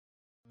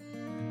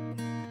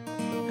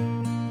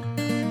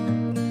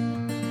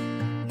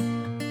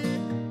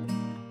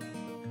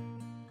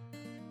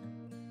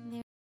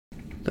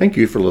Thank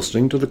you for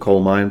listening to the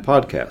Coal Mine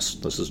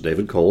Podcast. This is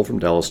David Cole from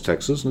Dallas,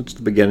 Texas, and it's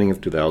the beginning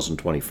of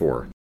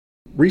 2024.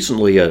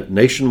 Recently, a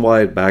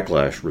nationwide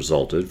backlash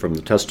resulted from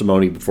the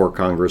testimony before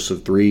Congress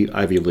of 3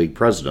 Ivy League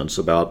presidents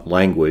about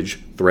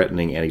language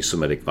threatening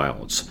anti-Semitic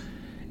violence.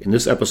 In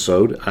this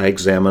episode, I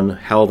examine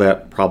how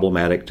that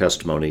problematic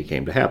testimony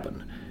came to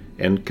happen.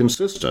 And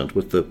consistent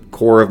with the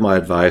core of my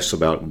advice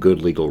about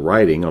good legal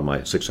writing on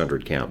my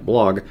 600 Camp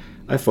blog,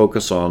 I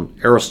focus on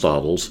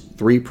Aristotle's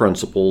 3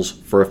 principles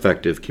for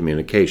effective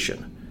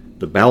communication,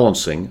 the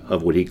balancing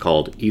of what he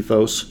called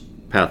ethos,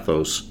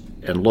 pathos,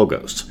 and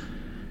logos.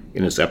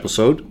 In this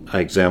episode, I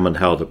examine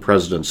how the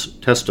president's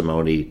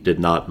testimony did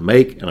not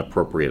make an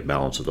appropriate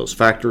balance of those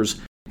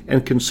factors,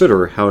 and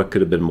consider how it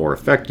could have been more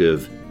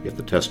effective if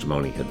the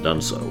testimony had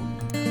done so.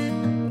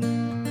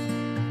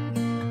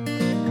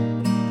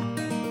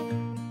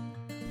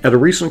 At a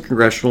recent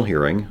congressional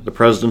hearing, the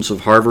presidents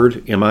of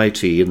Harvard,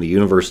 MIT, and the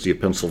University of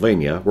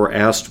Pennsylvania were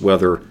asked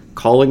whether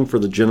calling for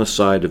the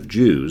genocide of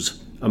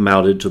Jews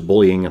amounted to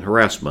bullying and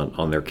harassment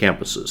on their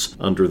campuses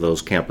under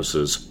those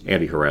campuses'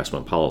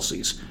 anti-harassment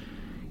policies.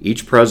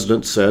 Each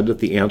president said that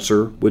the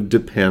answer would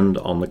depend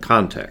on the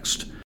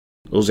context.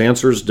 Those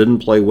answers didn't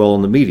play well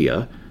in the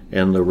media,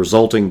 and the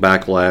resulting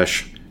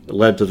backlash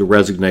led to the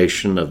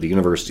resignation of the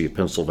University of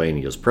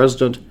Pennsylvania's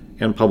president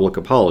and public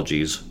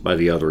apologies by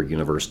the other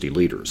university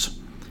leaders.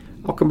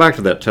 I'll come back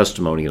to that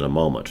testimony in a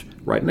moment.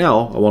 Right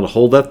now, I want to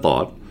hold that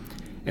thought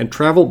and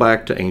travel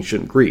back to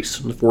ancient Greece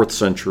in the 4th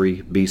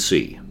century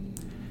BC.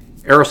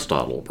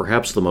 Aristotle,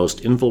 perhaps the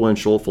most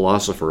influential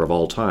philosopher of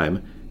all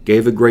time,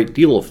 gave a great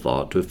deal of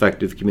thought to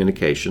effective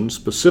communication,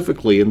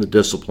 specifically in the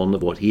discipline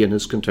of what he and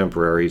his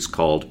contemporaries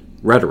called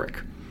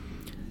rhetoric.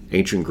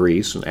 Ancient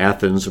Greece, and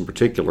Athens in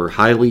particular,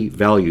 highly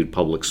valued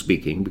public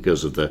speaking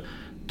because of the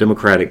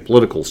democratic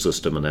political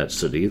system in that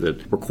city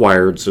that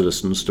required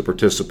citizens to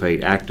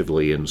participate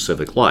actively in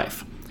civic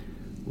life.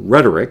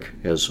 Rhetoric,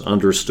 as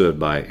understood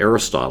by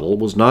Aristotle,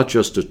 was not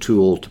just a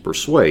tool to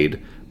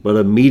persuade, but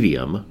a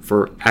medium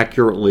for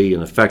accurately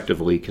and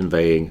effectively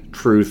conveying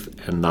truth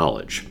and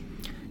knowledge.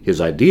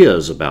 His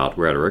ideas about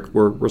rhetoric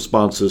were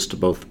responses to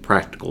both the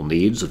practical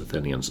needs of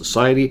Athenian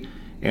society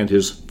and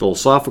his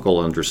philosophical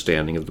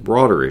understanding of the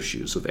broader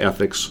issues of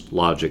ethics,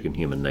 logic, and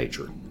human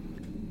nature.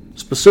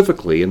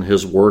 Specifically, in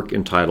his work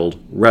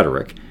entitled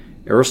Rhetoric,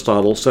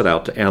 Aristotle set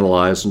out to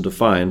analyze and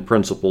define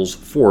principles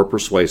for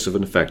persuasive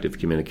and effective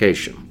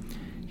communication.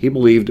 He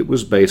believed it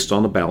was based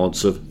on a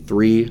balance of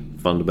 3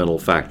 fundamental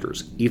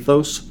factors: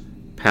 ethos,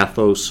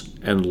 pathos,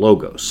 and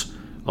logos.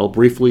 I'll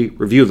briefly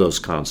review those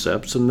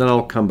concepts, and then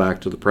I'll come back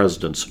to the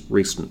president's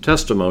recent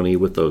testimony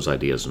with those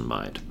ideas in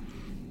mind.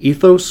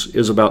 Ethos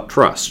is about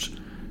trust.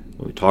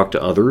 When we talk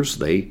to others,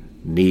 they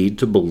need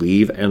to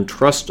believe and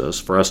trust us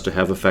for us to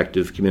have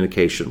effective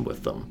communication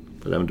with them,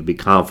 for them to be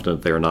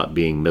confident they are not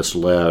being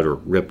misled or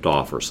ripped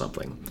off or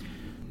something.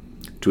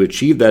 To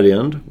achieve that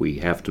end, we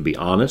have to be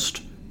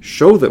honest,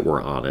 show that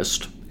we're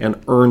honest,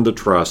 and earn the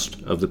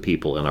trust of the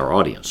people in our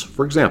audience.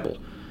 For example,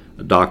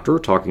 a doctor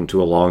talking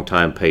to a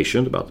longtime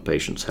patient about the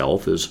patient's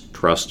health is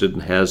trusted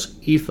and has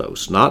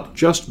ethos, not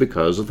just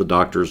because of the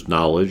doctor's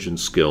knowledge and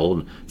skill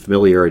and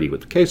familiarity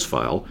with the case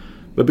file,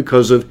 but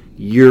because of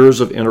years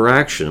of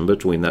interaction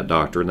between that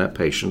doctor and that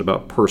patient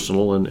about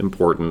personal and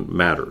important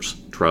matters.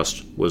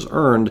 Trust was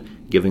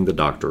earned, giving the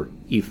doctor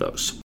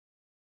ethos.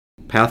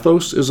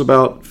 Pathos is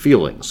about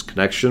feelings,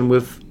 connection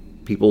with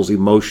people's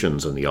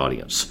emotions in the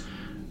audience.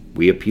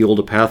 We appeal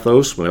to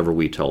pathos whenever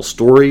we tell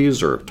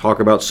stories or talk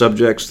about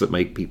subjects that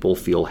make people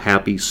feel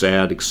happy,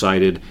 sad,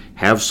 excited,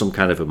 have some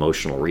kind of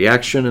emotional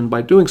reaction, and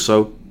by doing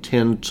so,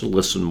 tend to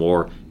listen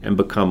more and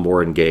become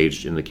more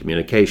engaged in the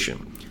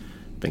communication.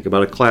 Think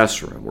about a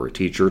classroom where a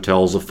teacher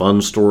tells a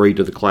fun story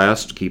to the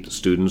class to keep the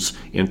students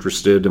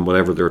interested in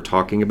whatever they're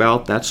talking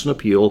about. That's an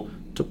appeal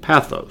to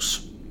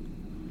pathos.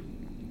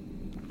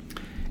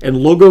 And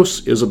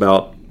logos is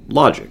about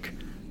logic,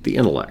 the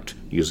intellect,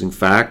 using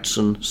facts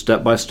and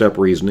step-by-step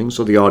reasoning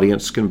so the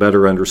audience can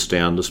better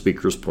understand the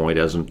speaker's point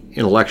as an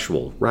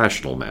intellectual,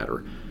 rational matter.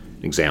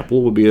 An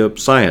example would be a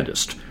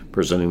scientist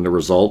presenting the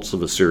results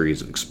of a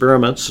series of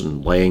experiments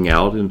and laying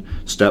out in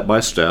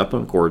step-by-step,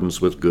 in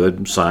accordance with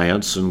good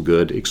science and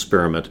good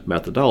experiment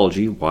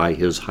methodology, why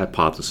his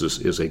hypothesis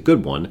is a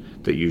good one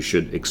that you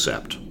should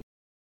accept.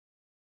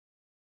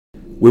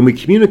 When we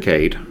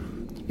communicate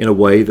in a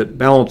way that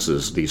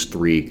balances these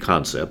 3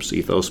 concepts,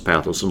 ethos,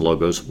 pathos, and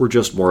logos, we're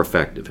just more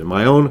effective. In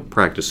my own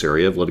practice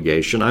area of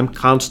litigation, I'm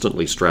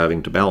constantly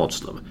striving to balance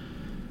them.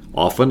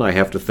 Often I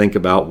have to think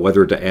about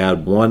whether to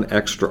add one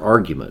extra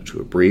argument to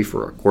a brief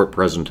or a court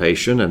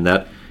presentation, and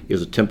that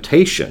is a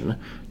temptation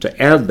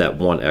to add that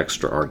one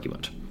extra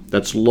argument.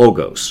 That's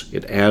logos.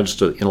 It adds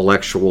to the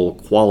intellectual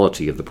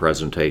quality of the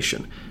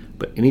presentation.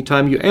 But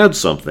anytime you add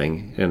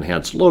something,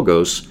 enhance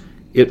logos,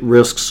 it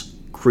risks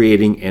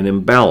creating an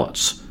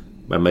imbalance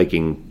by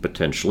making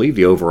potentially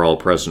the overall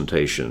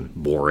presentation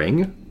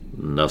boring,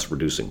 and thus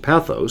reducing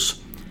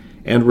pathos,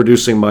 and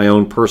reducing my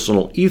own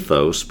personal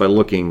ethos by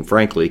looking,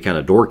 frankly, kind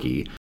of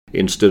dorky,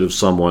 instead of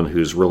someone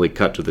who's really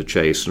cut to the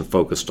chase and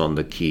focused on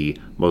the key,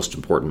 most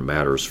important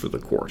matters for the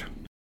court.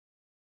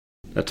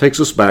 That takes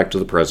us back to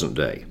the present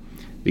day.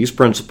 These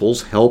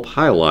principles help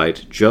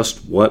highlight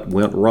just what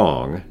went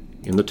wrong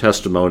in the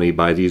testimony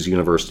by these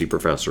university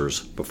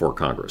professors before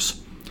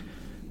Congress.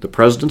 The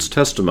president's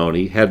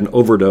testimony had an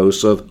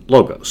overdose of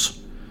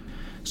logos.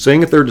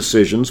 Saying that their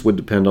decisions would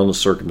depend on the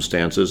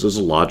circumstances is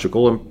a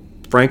logical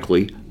and,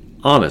 frankly,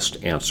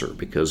 honest answer,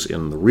 because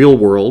in the real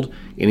world,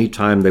 any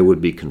time they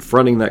would be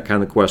confronting that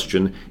kind of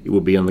question, it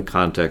would be in the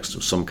context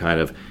of some kind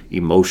of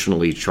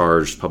emotionally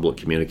charged public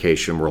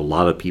communication where a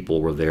lot of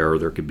people were there.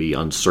 There could be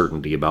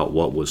uncertainty about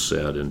what was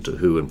said and to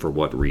who and for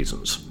what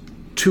reasons.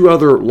 Two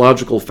other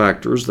logical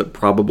factors that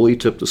probably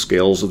tipped the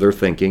scales of their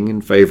thinking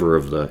in favor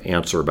of the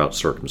answer about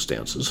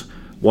circumstances.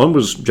 One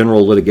was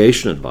general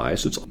litigation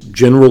advice. It's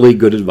generally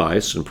good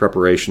advice in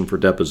preparation for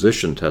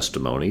deposition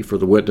testimony for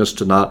the witness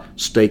to not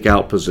stake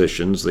out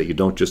positions that you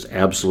don't just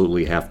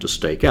absolutely have to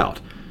stake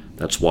out.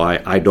 That's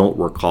why I don't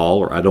recall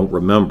or I don't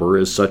remember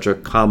is such a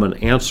common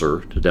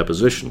answer to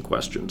deposition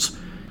questions.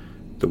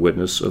 The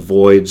witness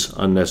avoids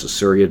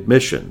unnecessary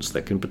admissions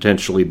that can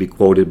potentially be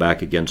quoted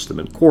back against them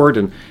in court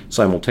and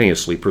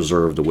simultaneously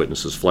preserve the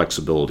witness's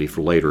flexibility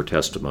for later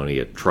testimony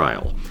at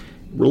trial.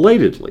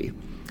 Relatedly,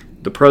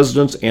 the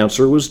president's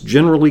answer was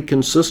generally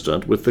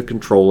consistent with the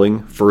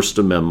controlling First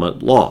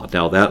Amendment law.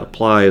 Now, that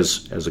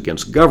applies as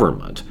against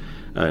government.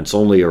 It's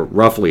only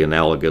roughly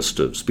analogous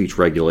to speech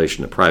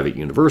regulation at private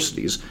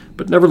universities,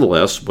 but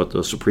nevertheless, what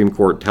the Supreme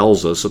Court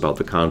tells us about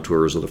the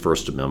contours of the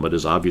First Amendment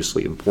is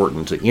obviously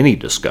important to any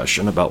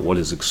discussion about what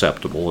is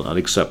acceptable and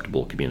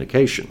unacceptable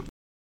communication.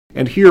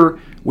 And here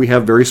we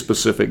have very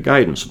specific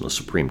guidance from the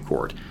Supreme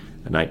Court.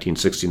 A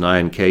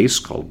 1969 case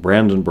called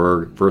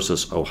Brandenburg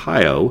versus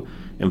Ohio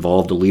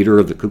involved a leader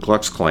of the Ku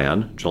Klux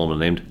Klan, a gentleman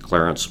named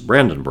Clarence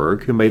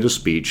Brandenburg, who made a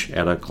speech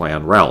at a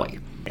Klan rally.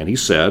 And he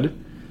said,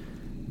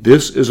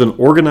 "This is an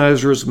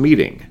organizer's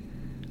meeting.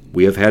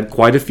 We have had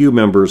quite a few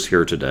members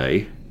here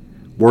today.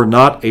 We're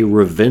not a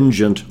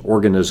revengeant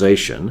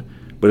organization,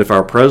 but if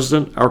our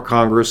president, our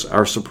Congress,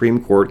 our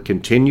Supreme Court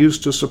continues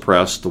to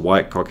suppress the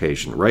white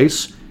Caucasian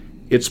race,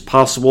 it's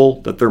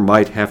possible that there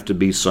might have to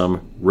be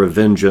some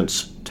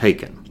revengeance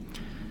taken."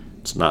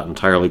 It's not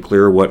entirely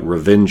clear what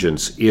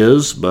revengeance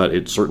is, but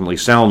it certainly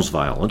sounds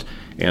violent,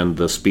 and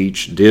the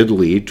speech did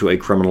lead to a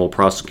criminal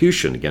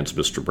prosecution against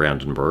Mr.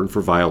 Brandenburg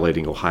for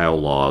violating Ohio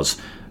laws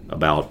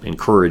about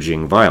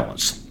encouraging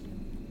violence.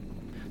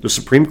 The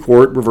Supreme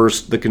Court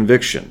reversed the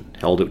conviction,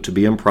 held it to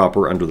be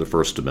improper under the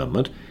First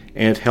Amendment,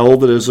 and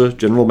held that as a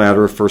general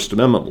matter of First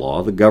Amendment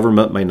law, the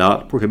government may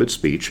not prohibit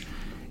speech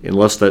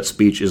unless that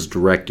speech is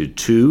directed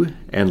to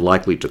and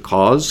likely to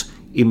cause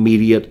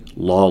immediate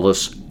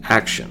lawless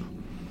action.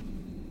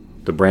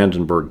 The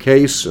Brandenburg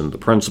case and the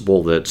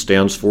principle that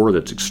stands for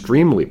that's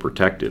extremely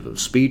protective of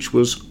speech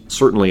was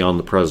certainly on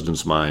the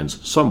president's minds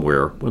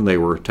somewhere when they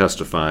were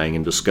testifying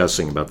and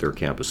discussing about their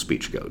campus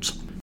speech codes.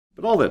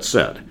 But all that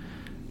said,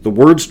 the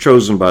words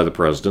chosen by the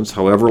presidents,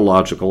 however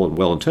logical and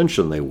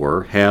well-intentioned they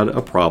were, had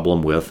a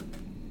problem with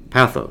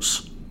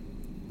pathos,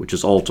 which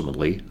is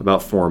ultimately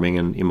about forming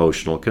an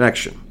emotional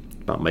connection,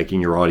 about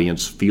making your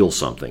audience feel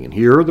something. And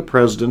here the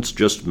presidents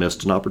just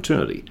missed an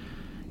opportunity.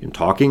 In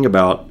talking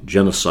about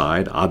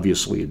genocide,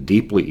 obviously a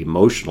deeply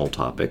emotional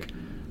topic,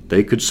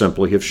 they could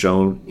simply have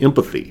shown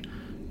empathy,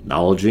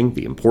 acknowledging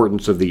the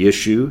importance of the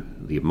issue,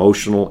 the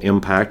emotional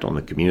impact on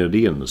the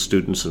community and the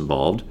students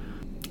involved,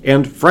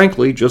 and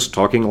frankly, just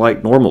talking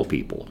like normal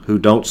people who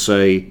don't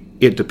say,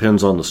 "It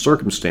depends on the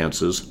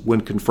circumstances,"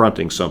 when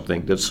confronting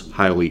something that's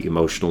highly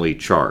emotionally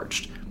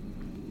charged.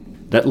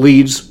 That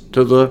leads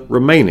to the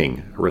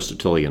remaining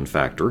Aristotelian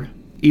factor,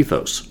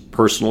 ethos,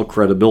 personal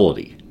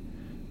credibility.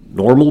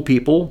 Normal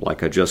people,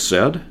 like I just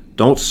said,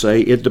 don't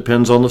say it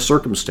depends on the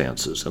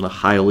circumstances in a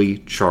highly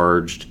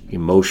charged,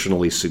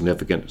 emotionally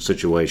significant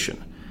situation.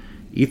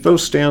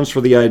 Ethos stands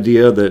for the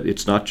idea that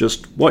it's not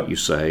just what you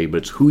say, but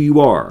it's who you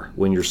are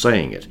when you're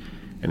saying it.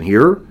 And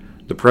here,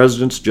 the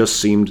presidents just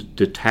seemed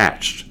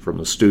detached from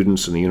the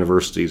students in the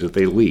universities that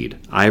they lead.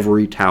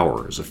 Ivory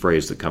tower is a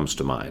phrase that comes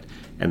to mind.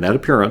 And that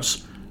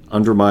appearance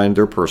undermined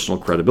their personal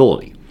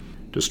credibility.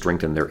 To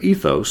strengthen their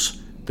ethos,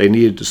 they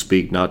needed to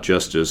speak not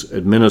just as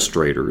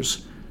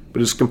administrators,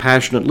 but as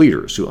compassionate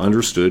leaders who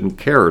understood and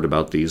cared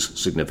about these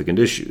significant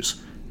issues.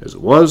 As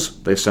it was,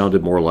 they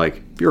sounded more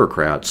like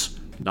bureaucrats,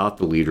 not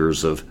the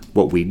leaders of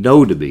what we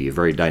know to be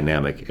very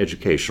dynamic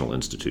educational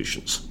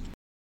institutions.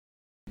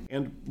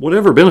 And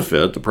whatever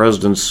benefit the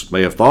presidents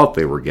may have thought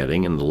they were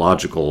getting in the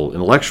logical,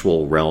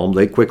 intellectual realm,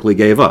 they quickly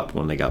gave up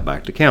when they got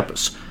back to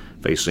campus.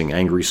 Facing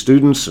angry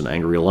students and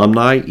angry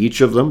alumni,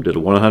 each of them did a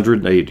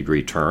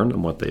 180-degree turn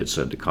on what they had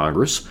said to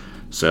Congress,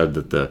 said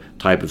that the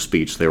type of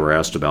speech they were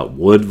asked about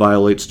would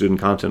violate student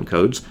content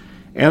codes,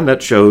 and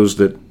that shows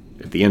that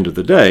at the end of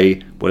the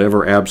day,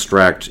 whatever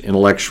abstract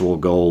intellectual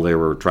goal they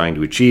were trying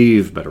to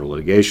achieve, better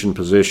litigation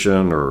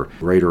position or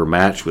greater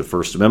match with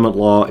First Amendment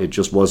law, it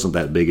just wasn't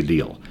that big a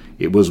deal.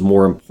 It was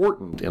more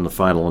important in the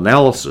final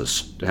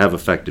analysis to have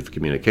effective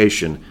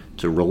communication,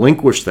 to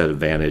relinquish that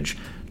advantage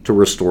to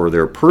restore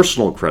their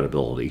personal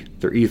credibility,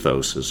 their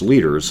ethos as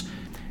leaders,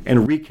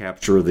 and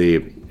recapture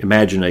the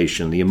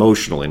imagination, the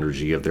emotional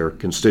energy of their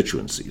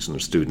constituencies and their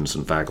students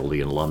and faculty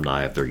and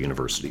alumni of their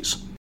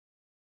universities.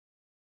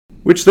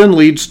 Which then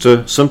leads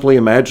to simply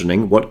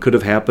imagining what could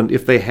have happened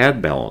if they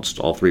had balanced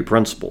all three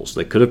principles.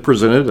 They could have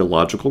presented a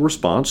logical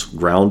response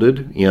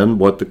grounded in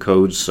what the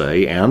codes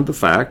say and the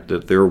fact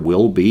that there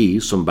will be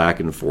some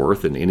back and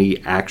forth in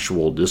any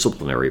actual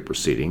disciplinary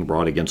proceeding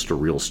brought against a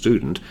real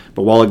student.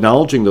 But while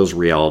acknowledging those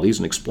realities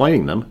and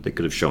explaining them, they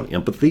could have shown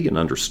empathy and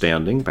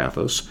understanding,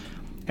 pathos,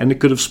 and they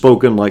could have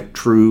spoken like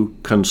true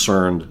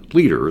concerned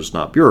leaders,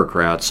 not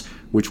bureaucrats,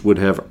 which would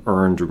have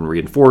earned and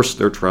reinforced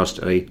their trust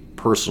at a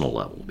personal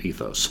level,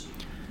 ethos.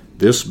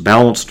 This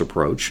balanced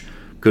approach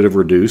could have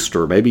reduced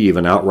or maybe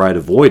even outright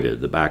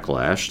avoided the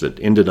backlash that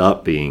ended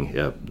up being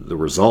the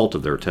result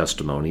of their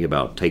testimony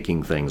about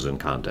taking things in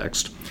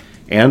context.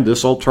 And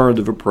this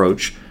alternative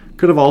approach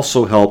could have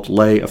also helped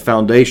lay a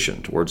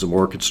foundation towards a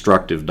more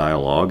constructive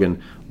dialogue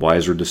and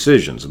wiser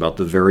decisions about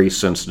the very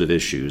sensitive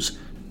issues.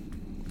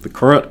 The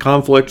current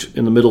conflict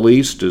in the Middle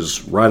East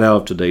is right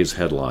out of today's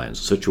headlines,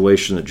 a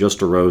situation that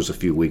just arose a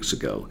few weeks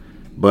ago.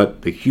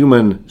 But the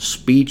human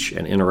speech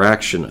and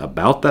interaction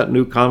about that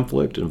new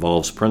conflict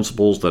involves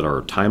principles that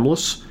are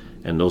timeless,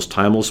 and those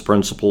timeless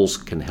principles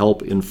can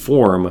help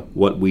inform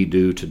what we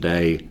do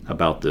today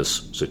about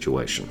this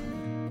situation.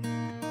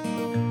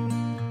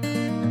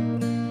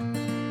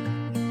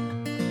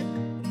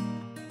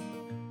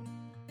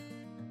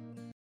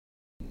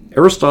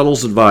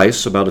 Aristotle's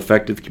advice about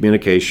effective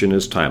communication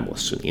is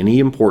timeless. In any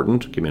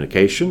important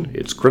communication,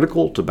 it's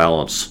critical to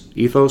balance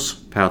ethos,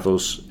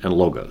 pathos, and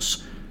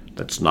logos.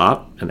 That's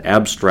not an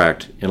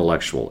abstract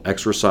intellectual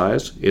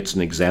exercise. It's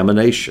an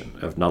examination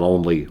of not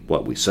only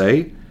what we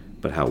say,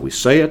 but how we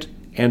say it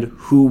and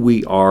who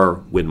we are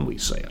when we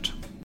say it.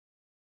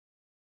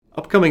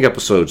 Upcoming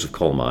episodes of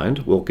Coal Mind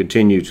will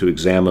continue to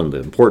examine the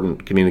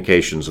important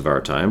communications of our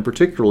time,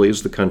 particularly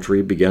as the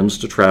country begins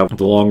to travel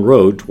the long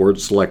road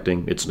towards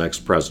selecting its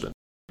next president.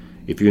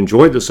 If you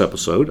enjoyed this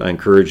episode, I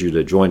encourage you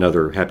to join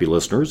other happy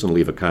listeners and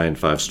leave a kind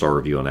 5-star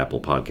review on Apple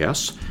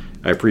Podcasts.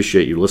 I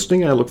appreciate you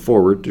listening, and I look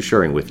forward to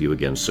sharing with you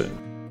again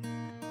soon.